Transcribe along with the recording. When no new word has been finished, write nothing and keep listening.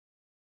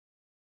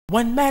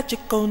One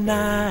magical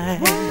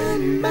night,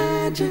 one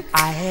magic,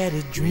 I had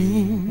a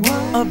dream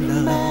of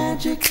love.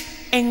 magic,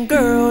 and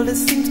girl, it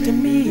seems to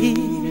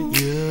me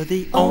you're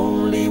the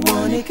only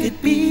one it could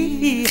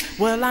be.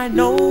 Well, I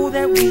know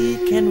that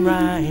we can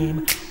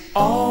rhyme.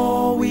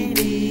 All we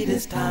need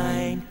is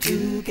time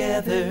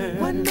together.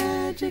 One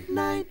magic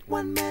night,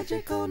 one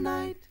magical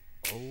night.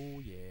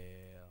 Oh yeah.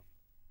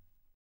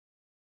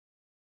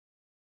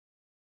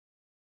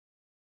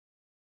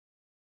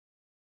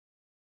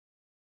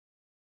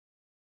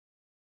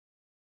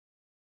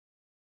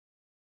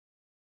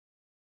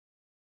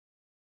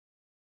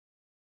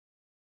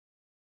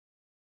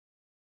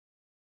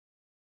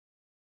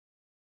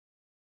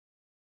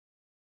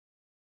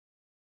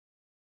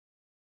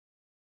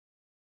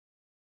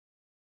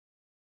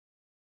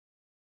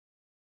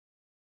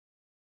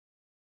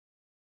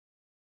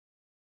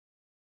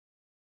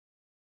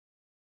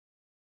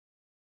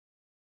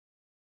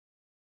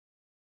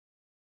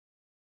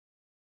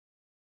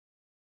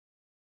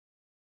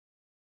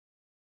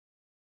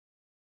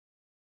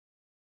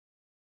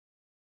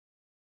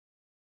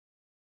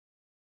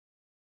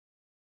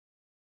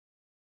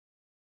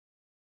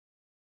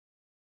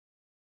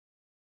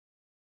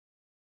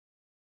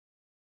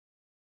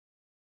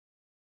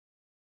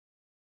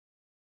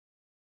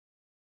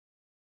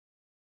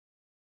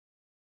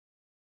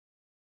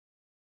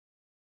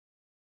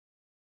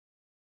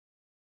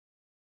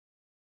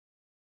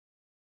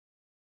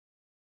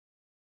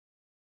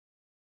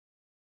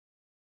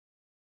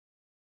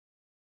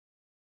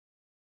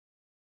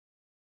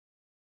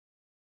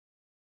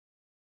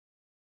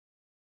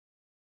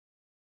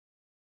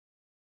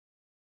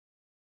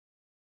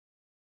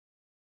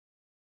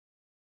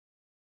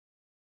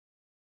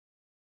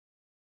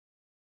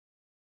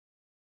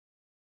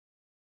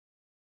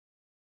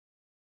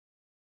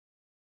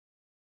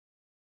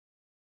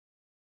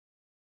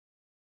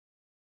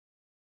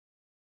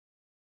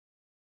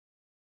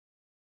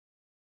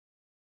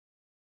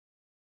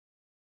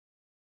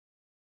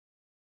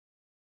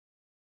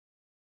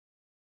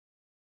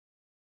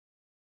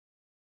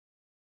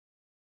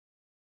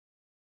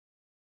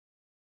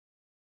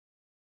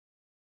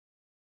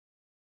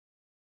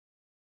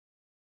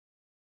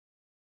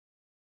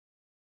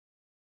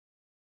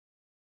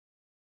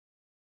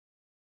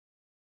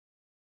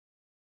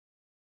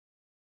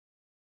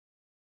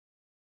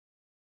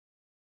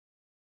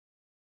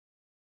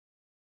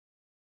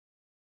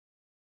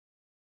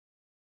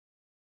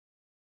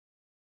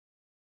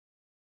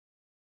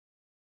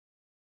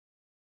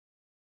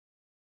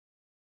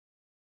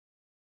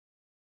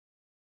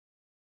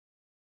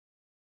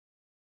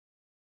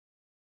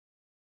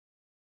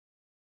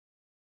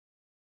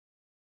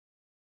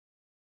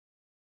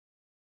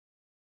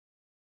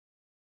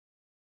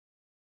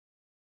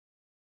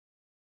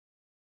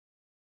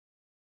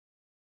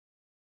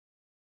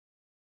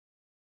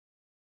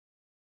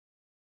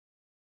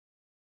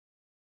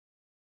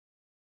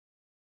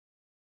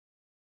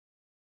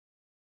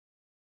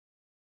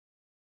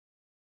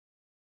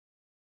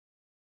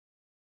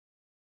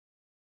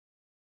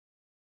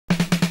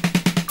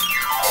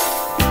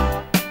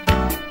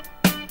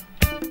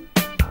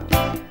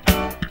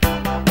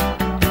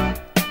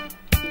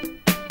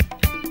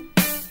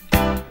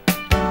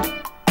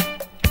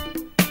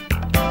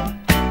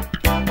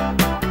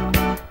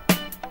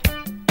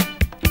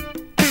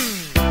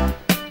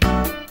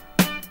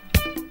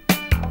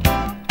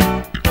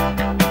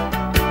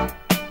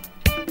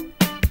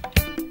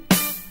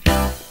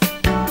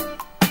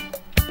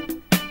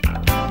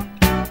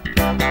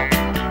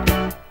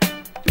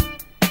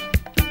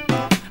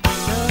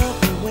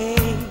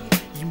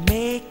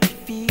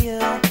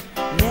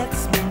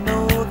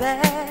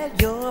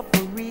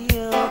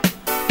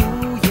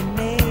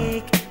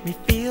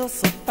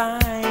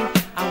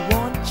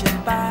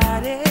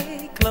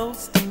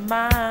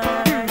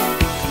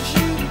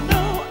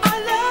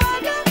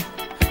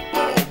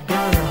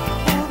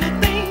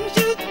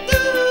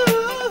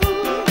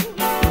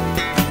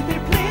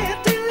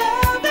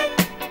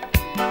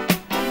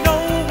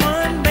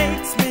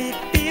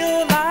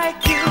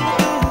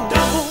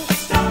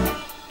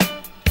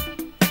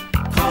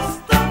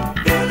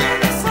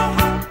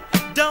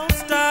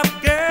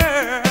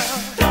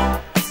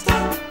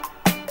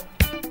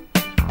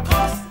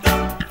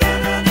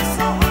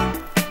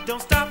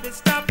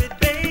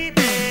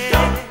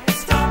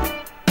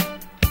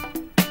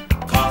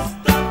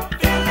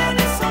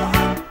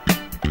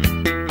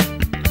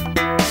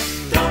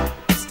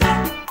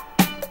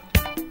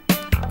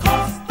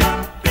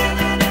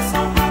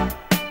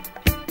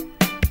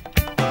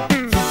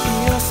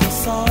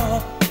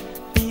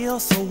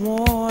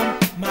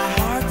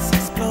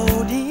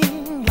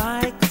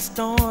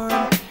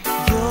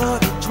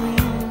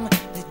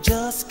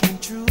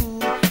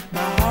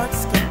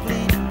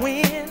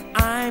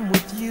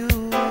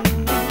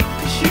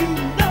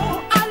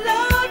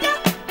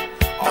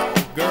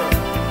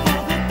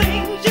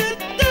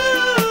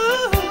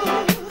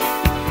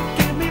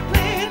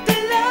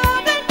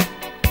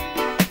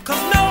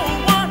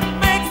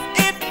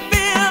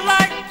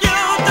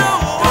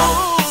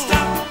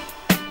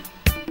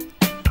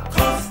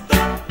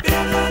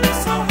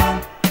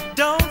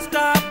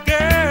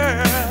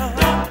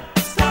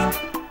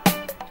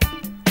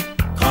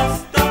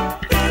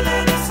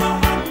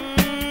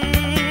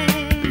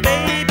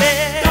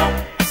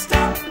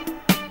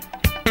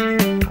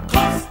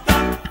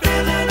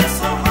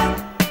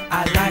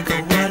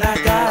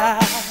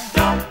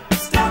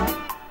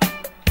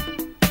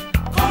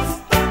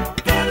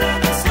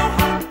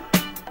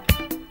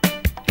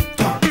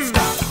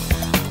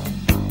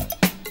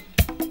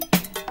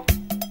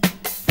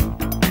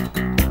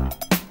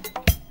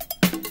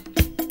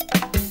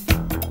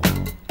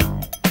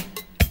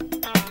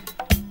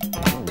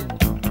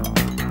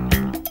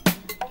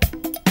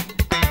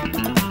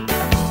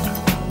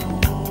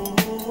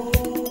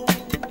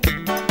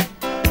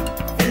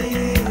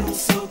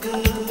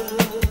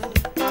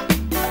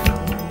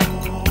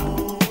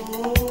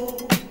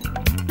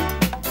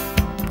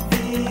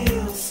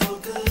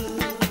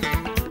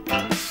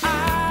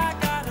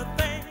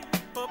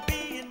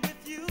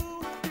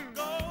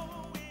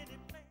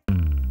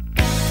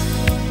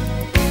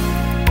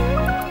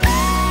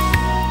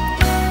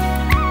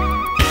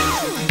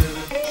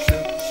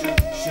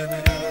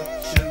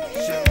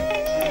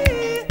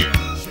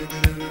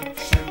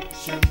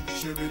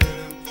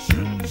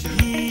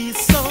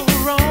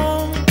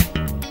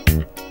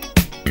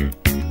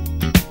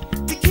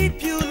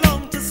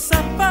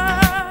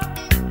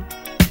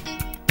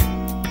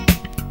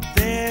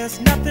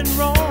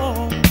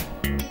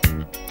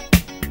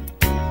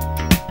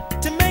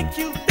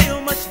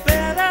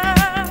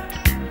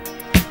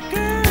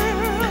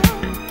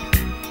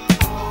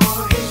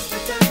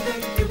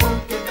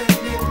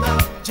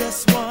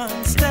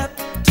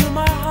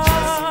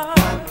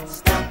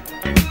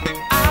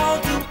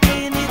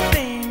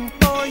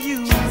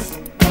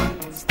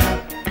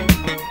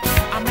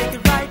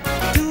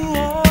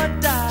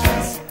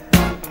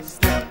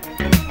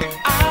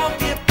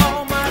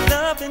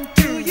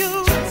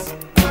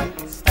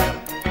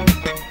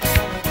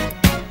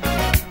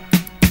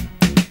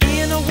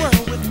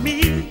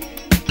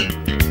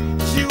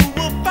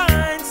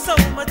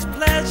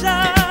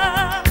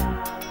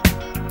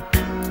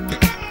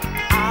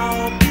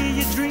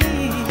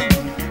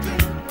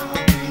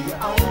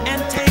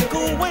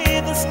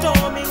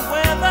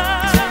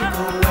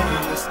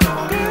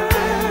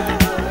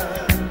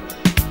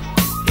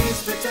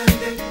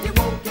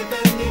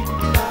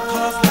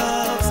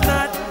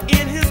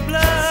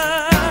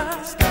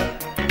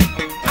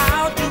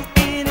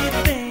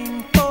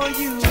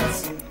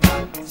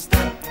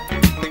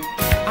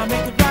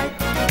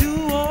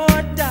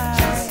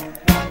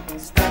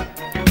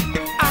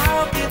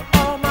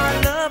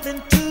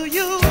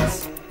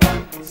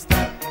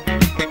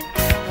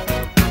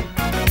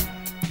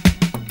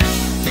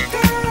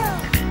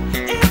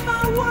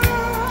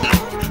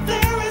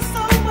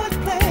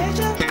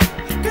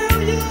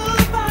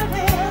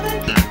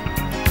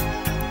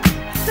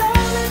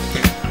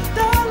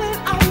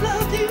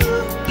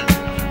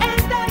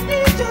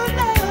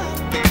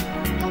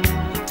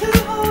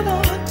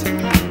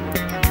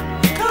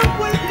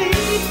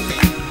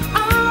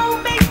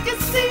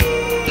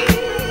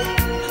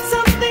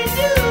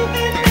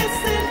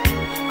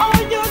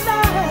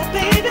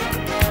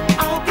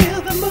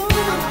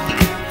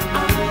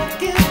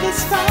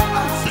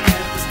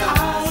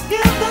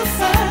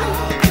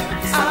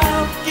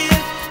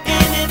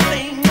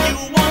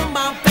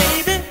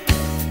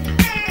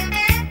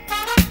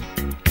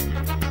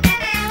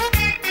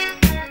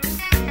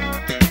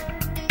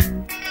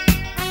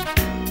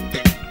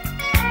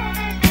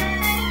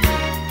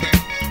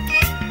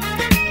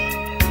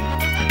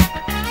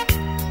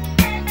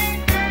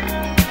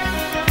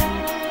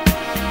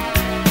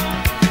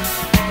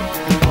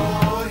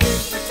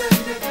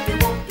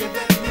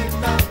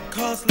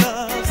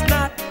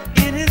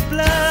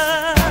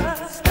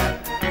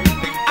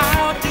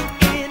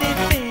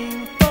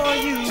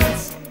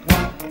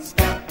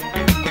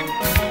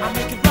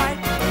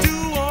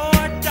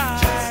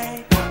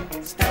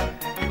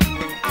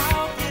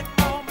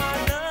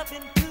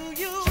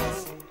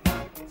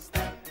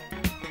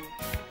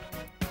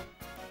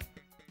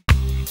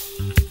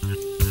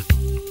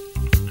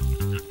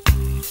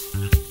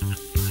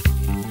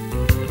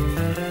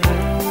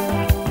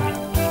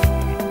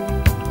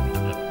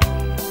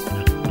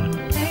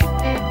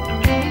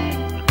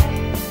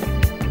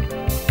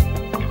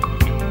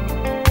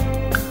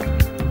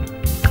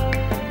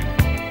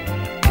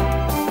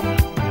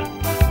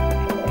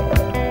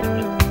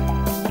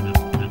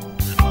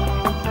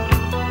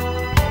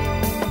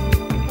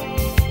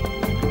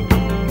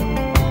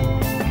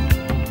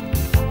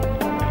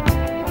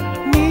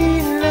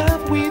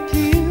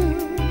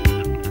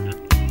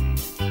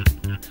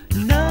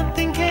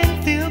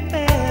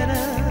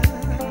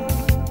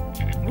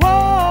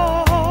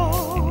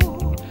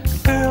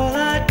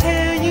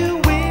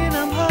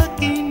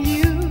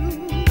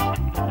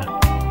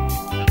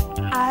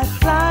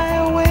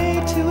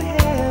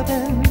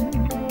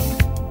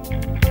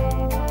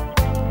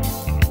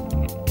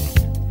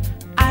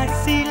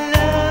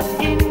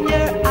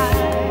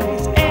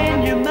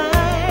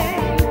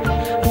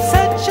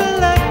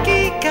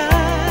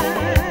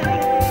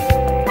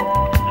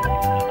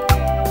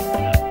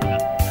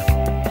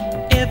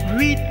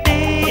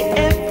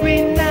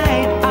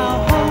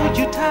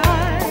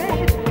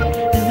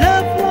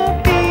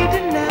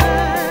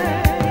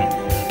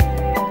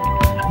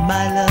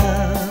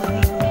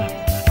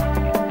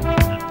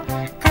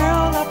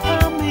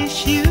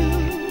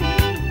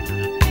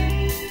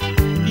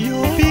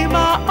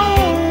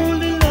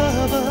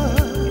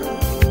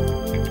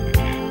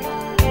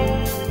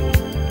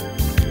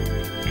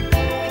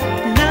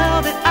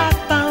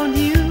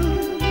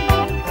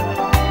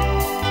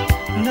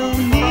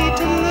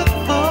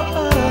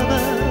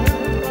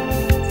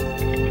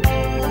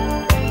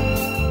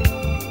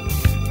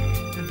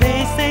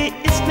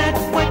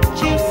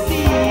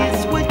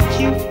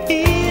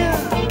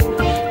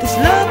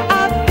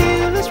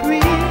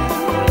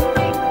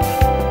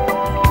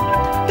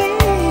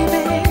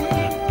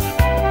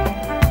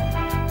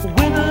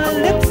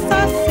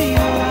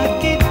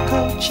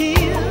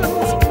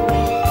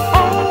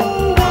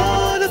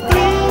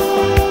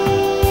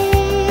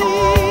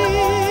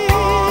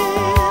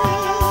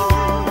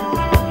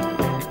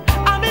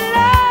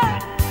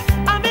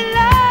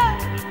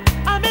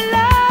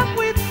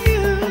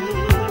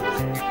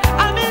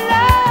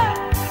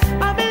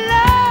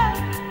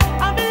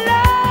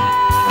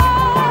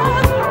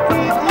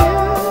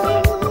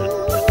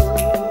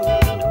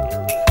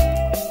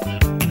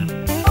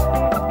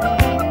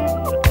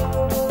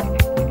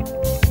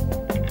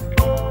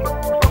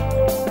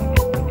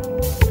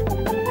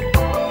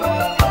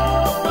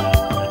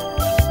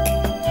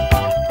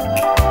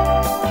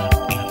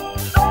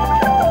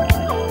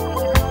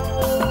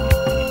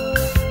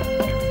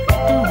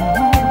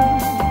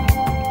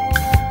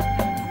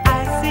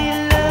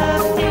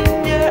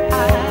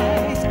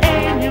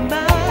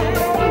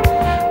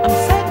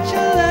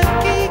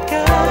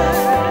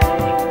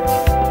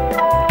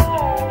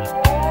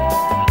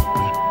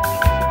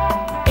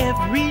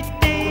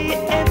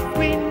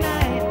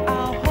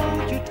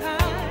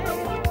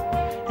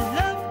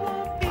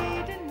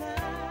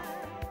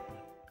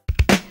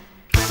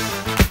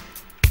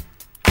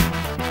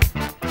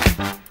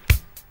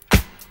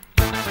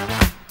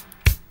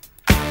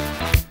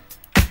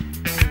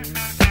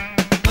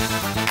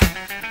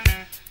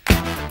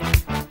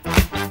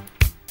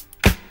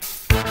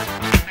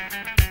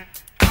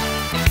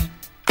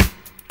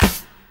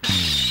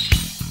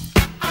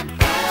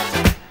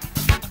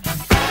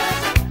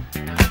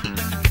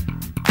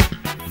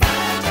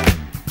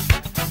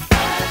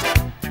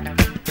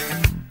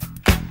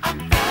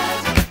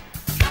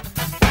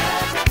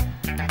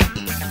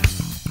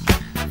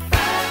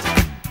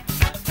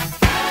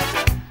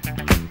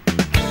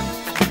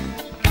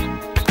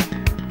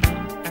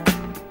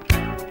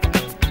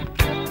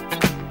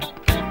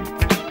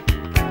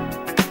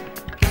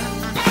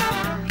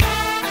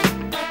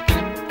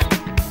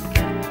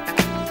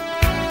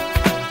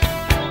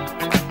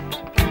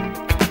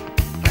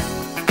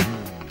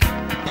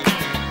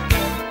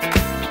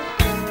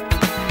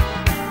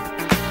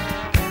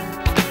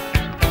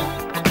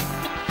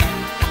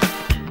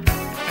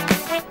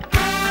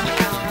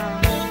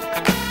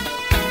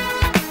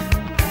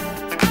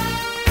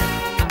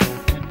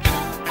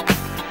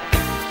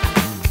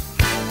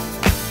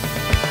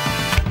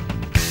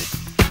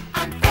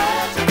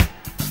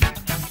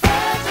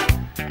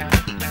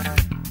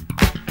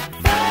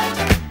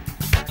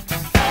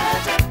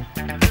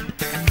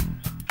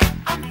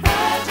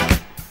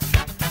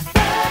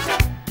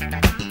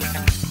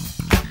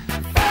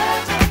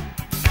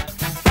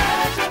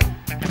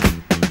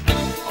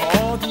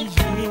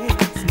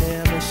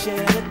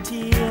 shed a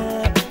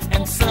tear,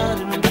 and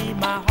suddenly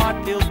my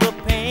heart feels the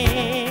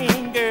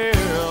pain,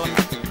 girl.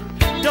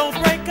 Don't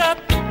break up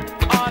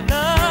our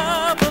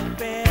love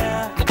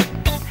affair.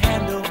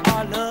 Handle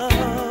our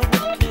love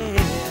with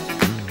care.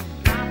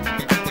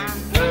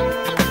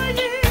 Through the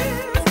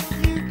years,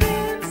 you've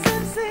been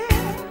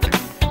sincere.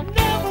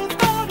 Never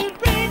thought it'd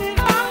rain in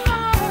my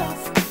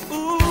house.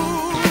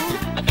 Ooh,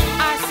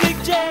 I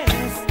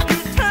suggest you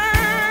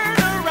turn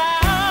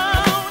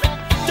around.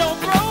 Don't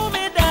throw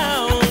me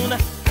down.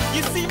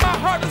 You see, my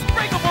heart is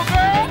breakable,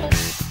 girl.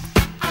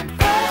 I'm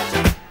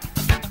fragile,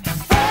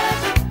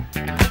 fragile,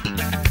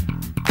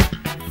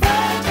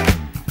 fragile,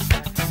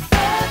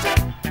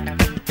 fragile.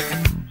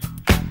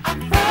 I'm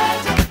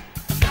fragile,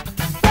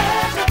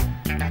 fragile,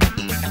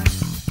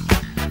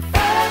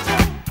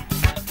 fragile,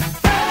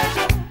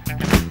 fragile.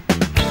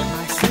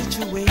 My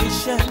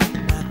situation,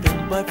 nothing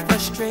but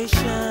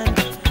frustration.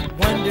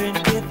 Wondering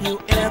if you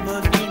ever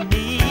need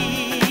me,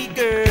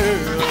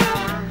 girl.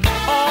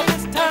 All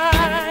this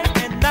time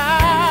and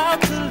now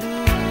to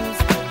lose.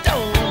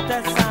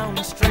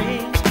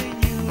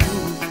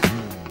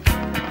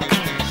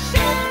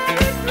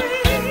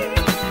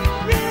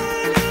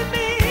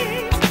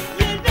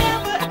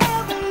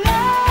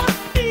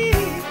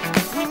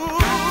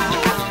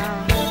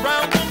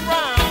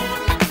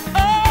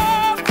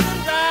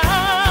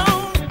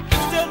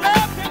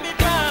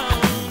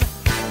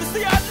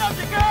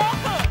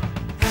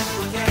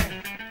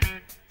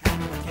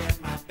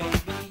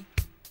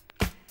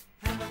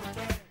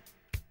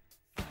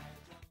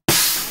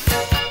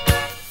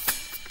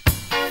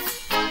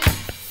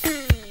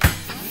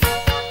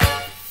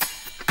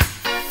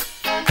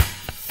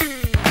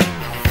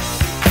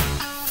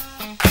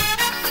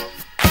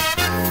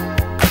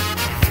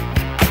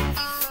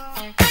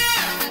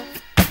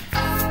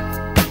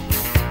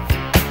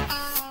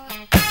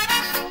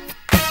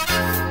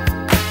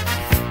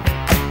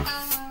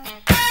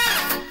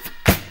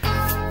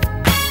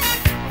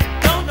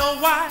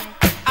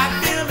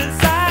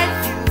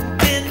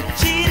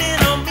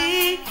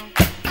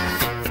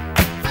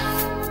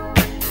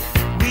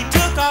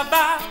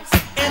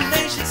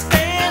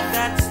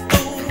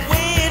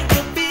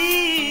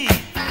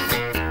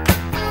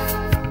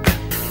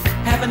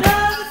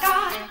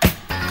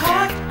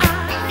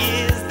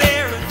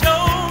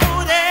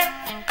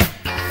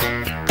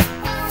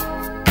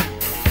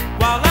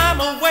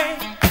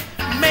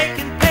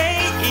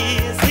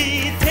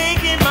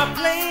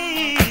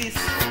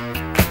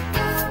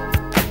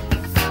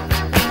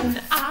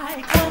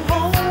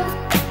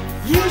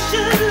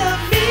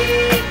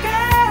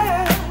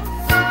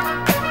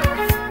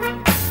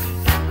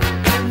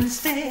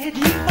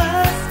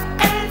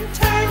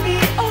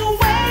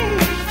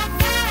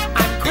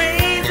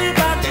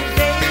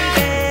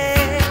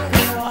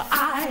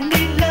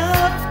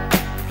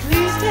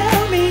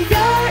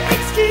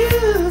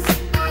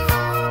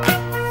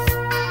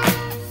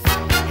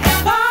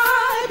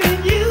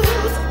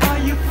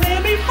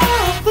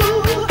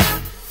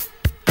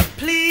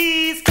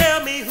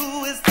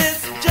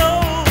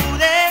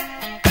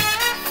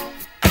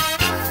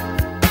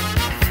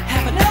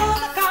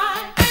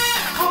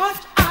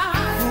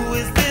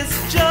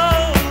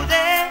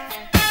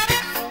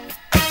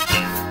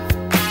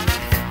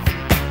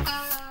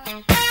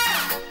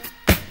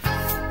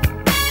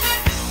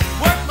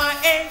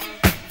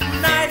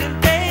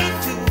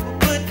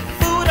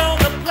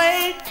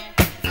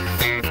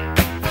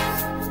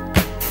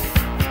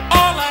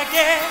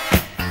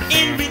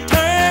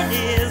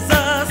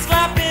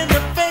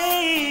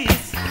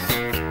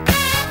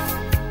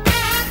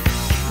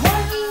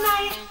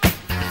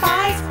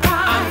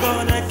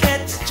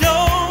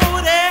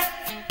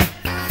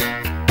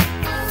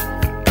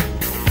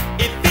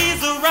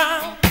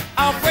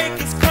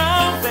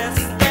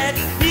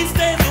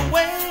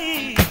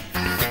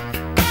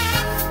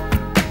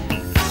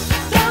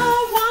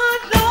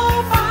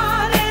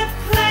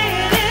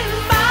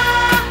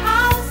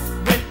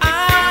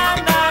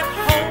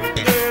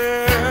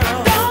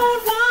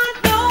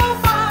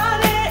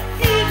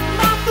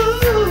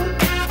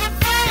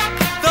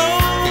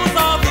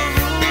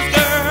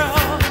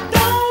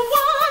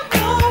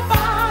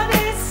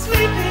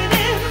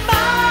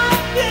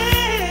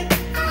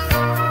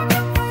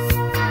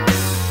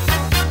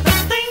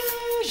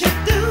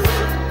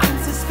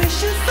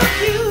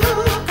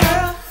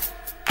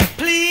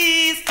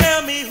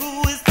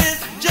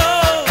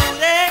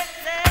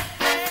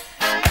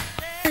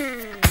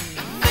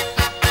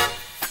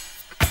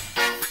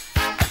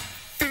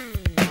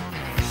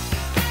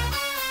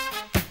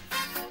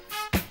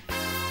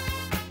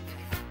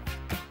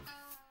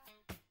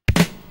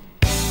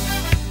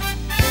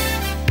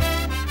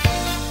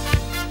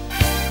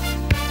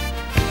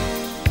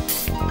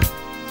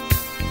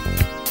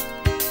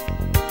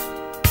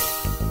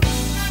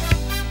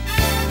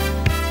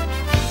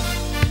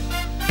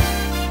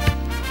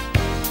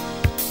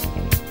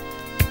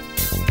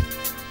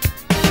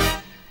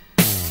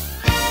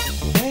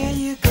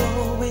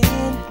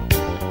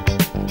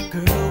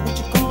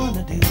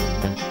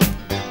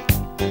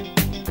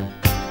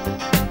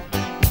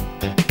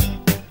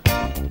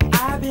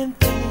 been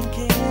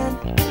thinking,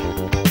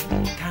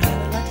 kinda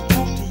like to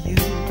talk to you.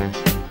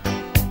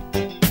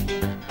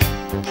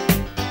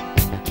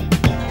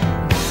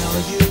 Now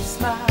you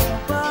smile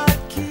but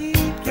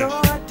keep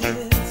your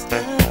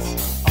distance,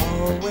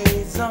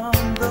 always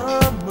on the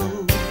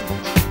move,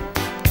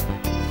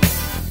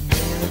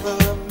 never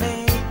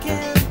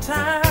making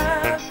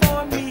time for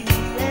me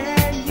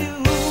and you.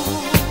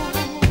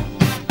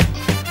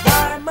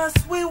 Why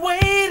must we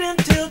wait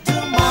until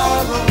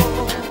tomorrow?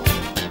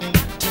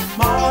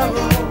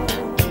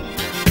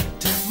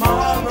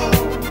 Tomorrow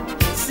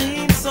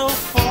seems so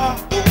far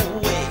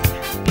away.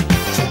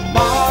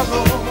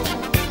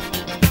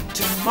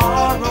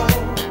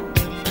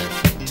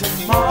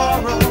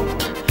 Tomorrow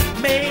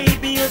may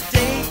be a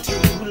day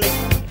too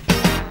late.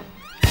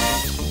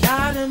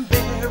 Not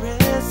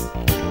embarrassed,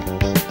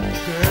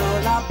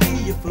 girl, I'll be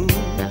your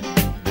fool.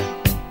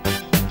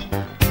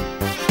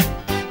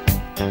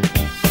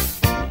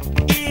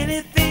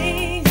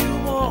 Anything you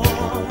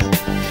want,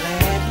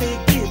 gladly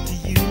give to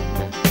you.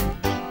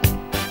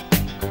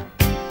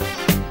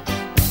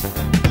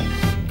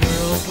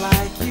 Girls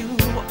like you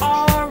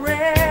are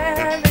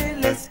rarely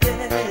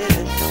listed.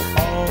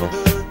 All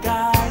the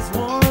guys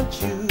want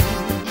you.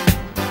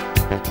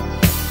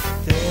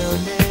 They'll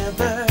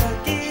never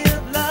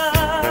give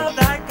love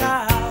like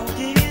I'll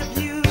give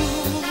you.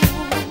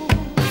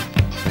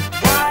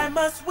 Why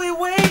must we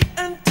wait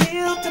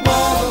until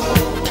tomorrow?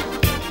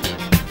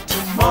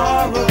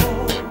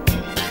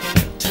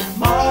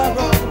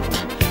 Tomorrow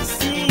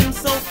seems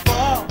so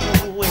far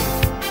away.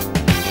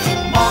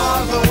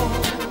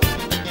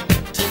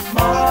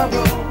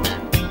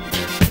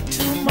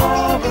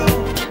 Tomorrow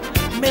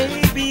may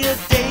be a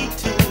day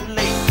too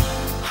late.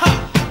 Ha!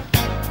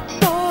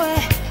 Boy,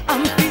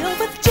 I'm filled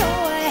with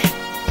joy,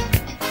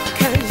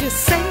 'cause you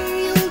say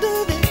you'll do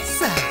this,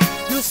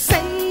 you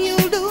say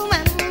you'll do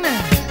that. A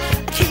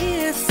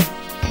kiss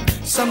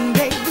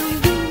someday we'll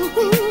do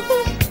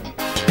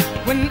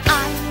when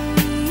I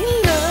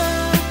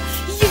love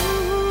you.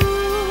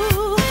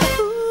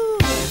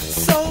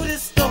 So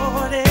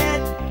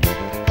distorted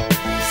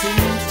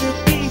seems to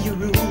be your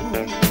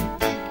rule.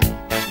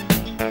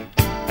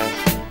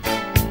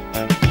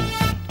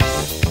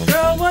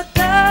 Girl, what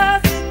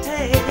does it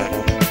take?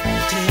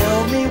 Tell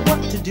me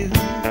what to do.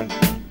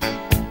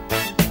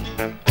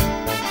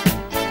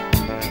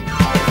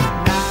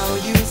 Now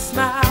you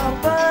smile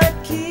but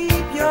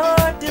keep your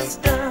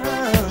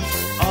distance,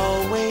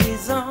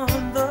 always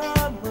on the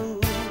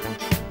move.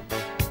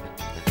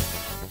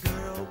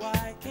 Girl,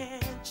 why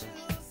can't you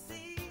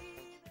see?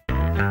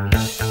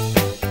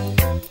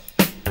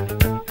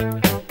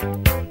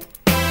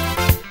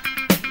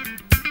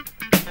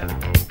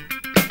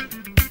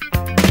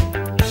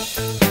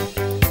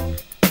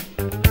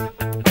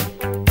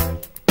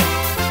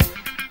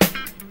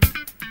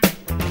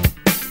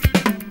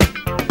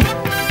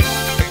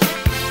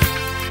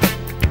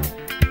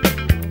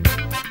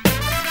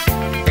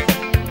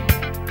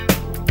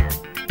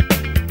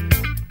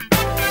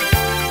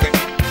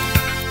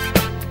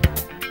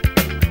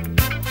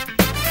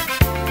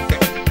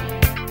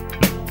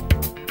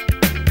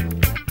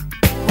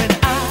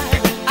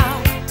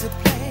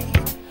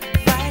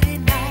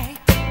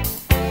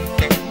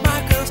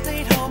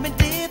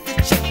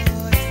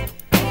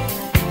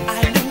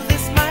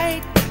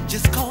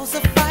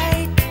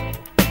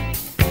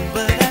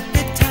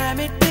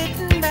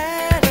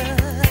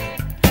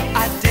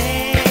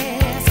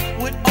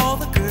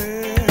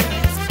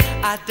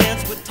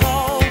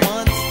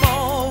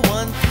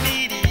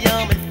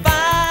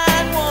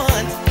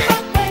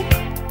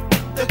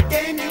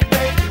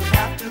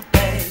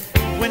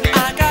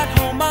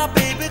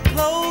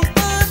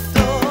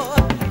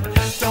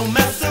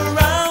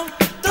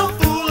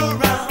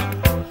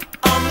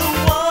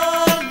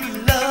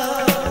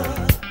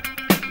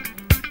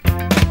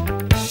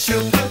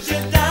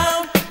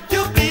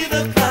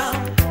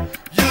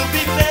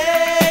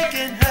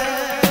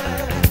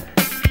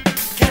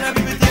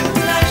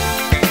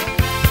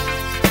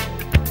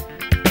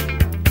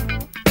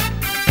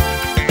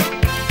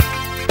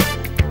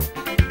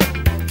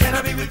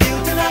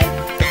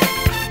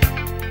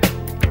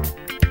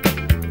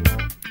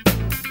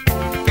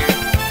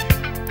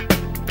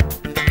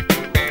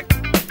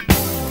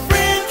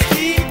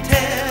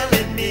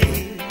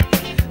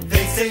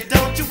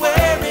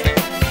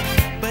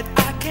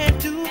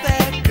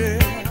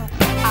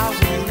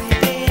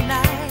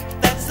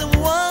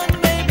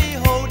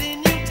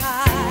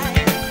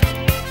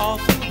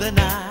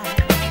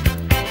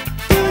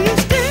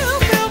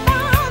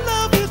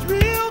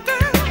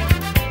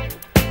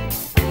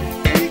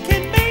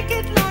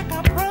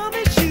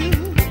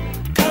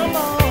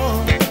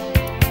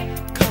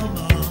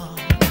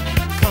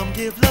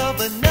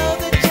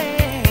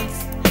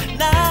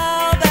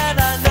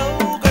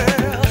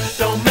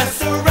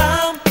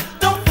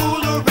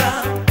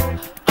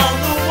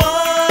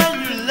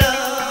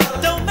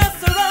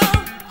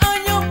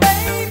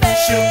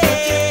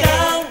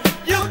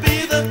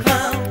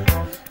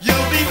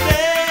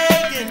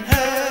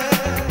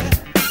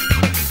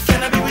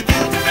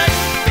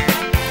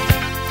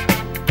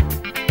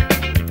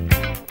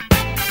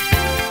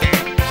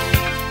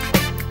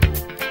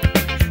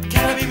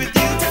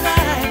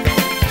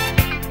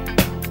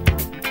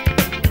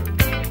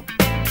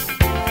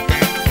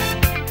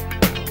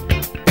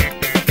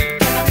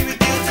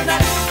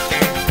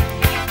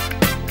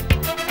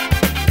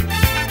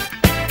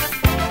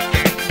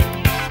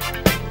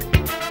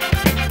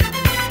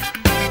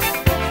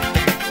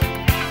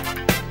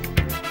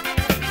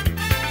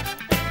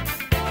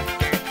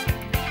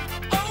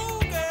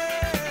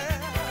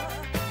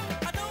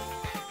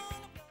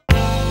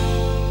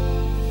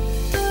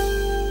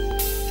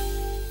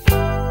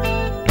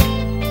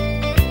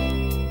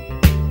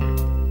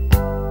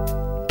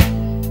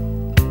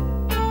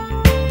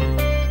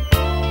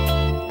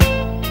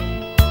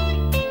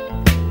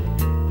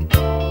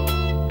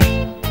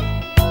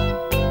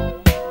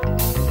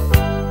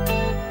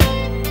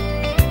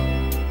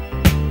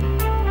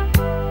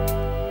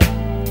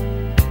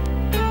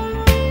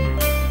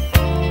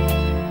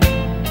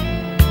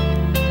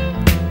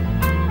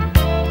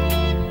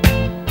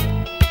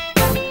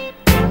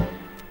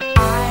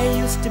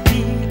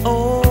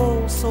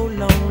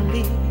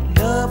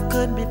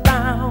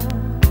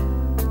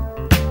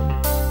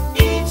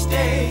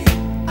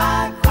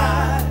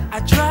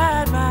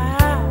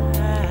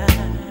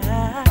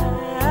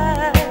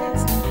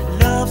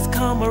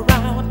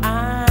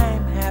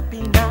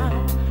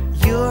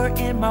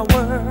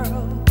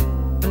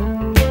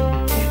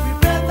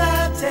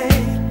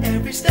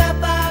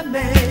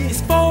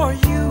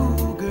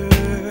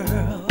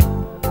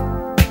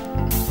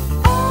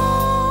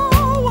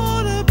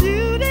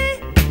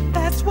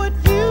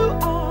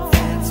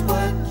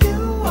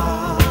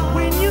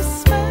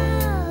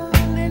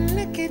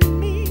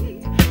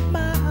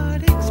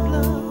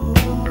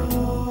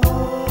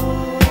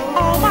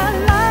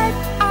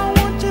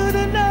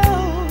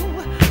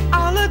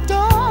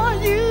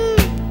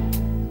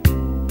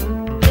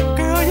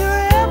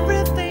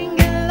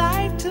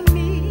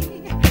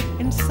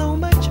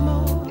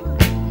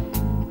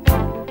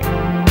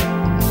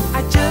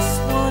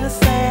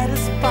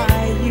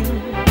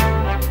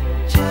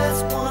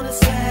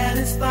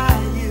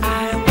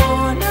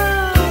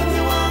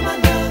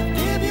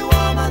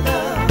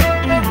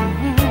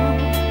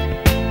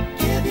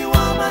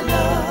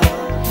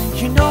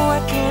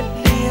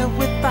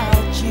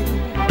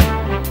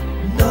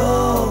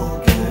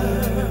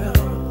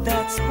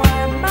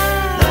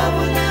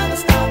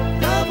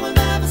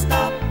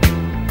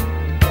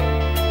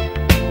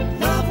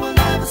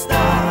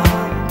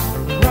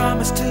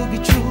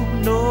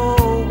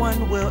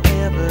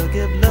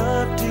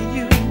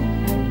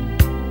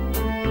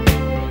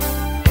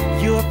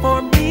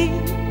 for me,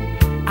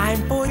 I'm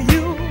for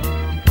you.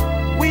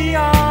 We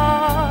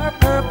are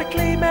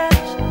perfectly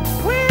matched.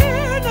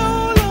 We're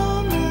no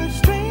longer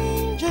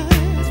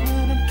strangers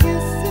when I'm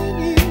kissing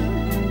you.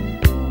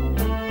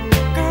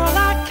 Girl,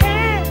 I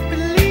can't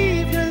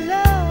believe your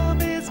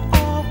love is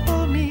all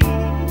for me.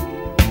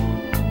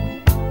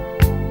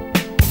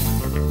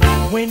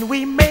 When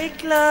we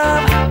make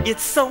love,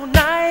 it's so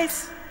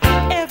nice.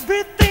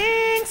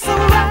 Everything's so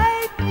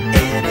right.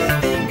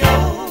 Anything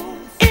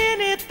goes.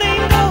 Anything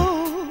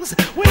goes.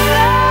 When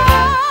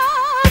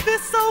love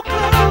is so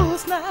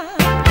close now.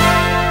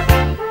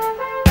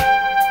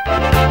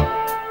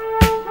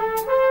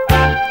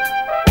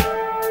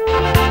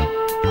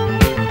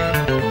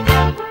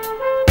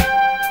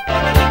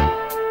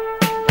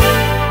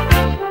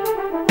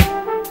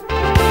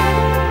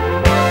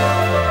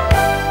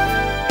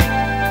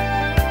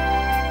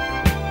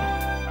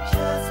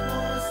 Just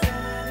wanna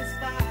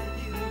satisfy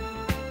you.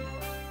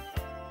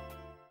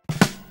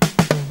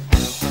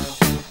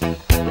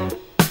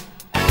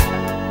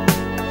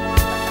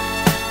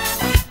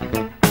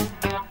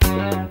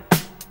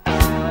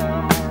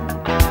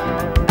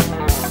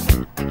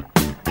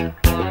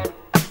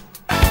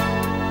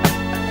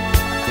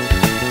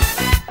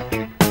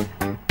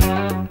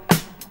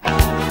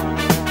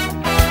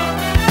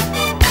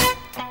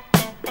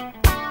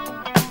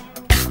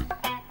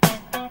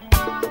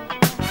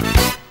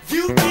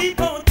 You keep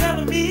on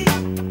telling me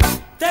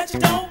that you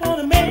don't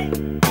want a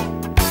man.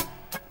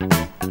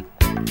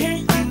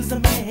 Can't use a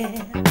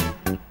man.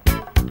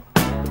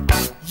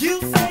 You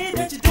say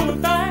that you're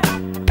doing fine.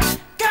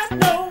 Got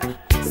no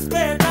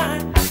spare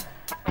time.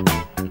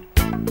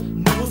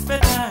 No spare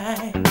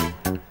time.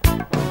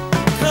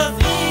 'Cause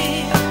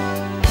in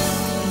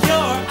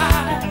your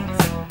eyes,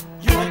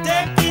 you're a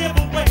dead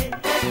giveaway.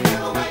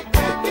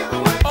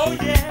 Oh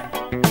yeah.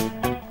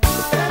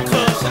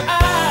 'Cause your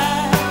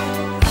eyes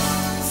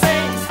say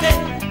stay.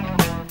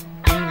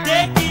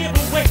 Dead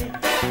giveaway.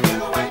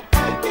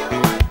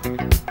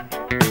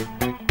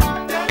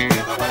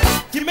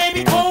 You may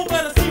be cold,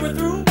 but I see right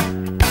through.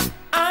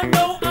 I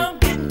know I'm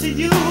getting to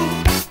you.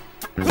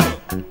 Huh.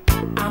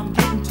 I'm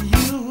getting to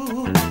you.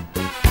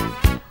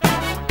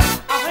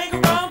 I'll hang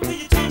around till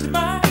you change your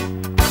mind.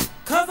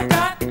 'Cause I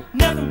got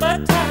nothing but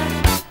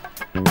time.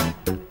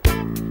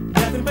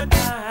 Nothing but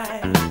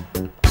time.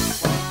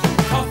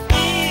 'Cause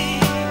in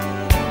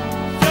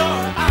your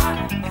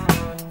eyes,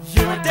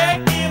 you're a dead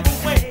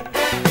giveaway.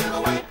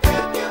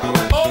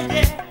 Oh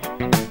yeah.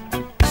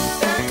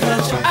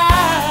 'Cause your eyes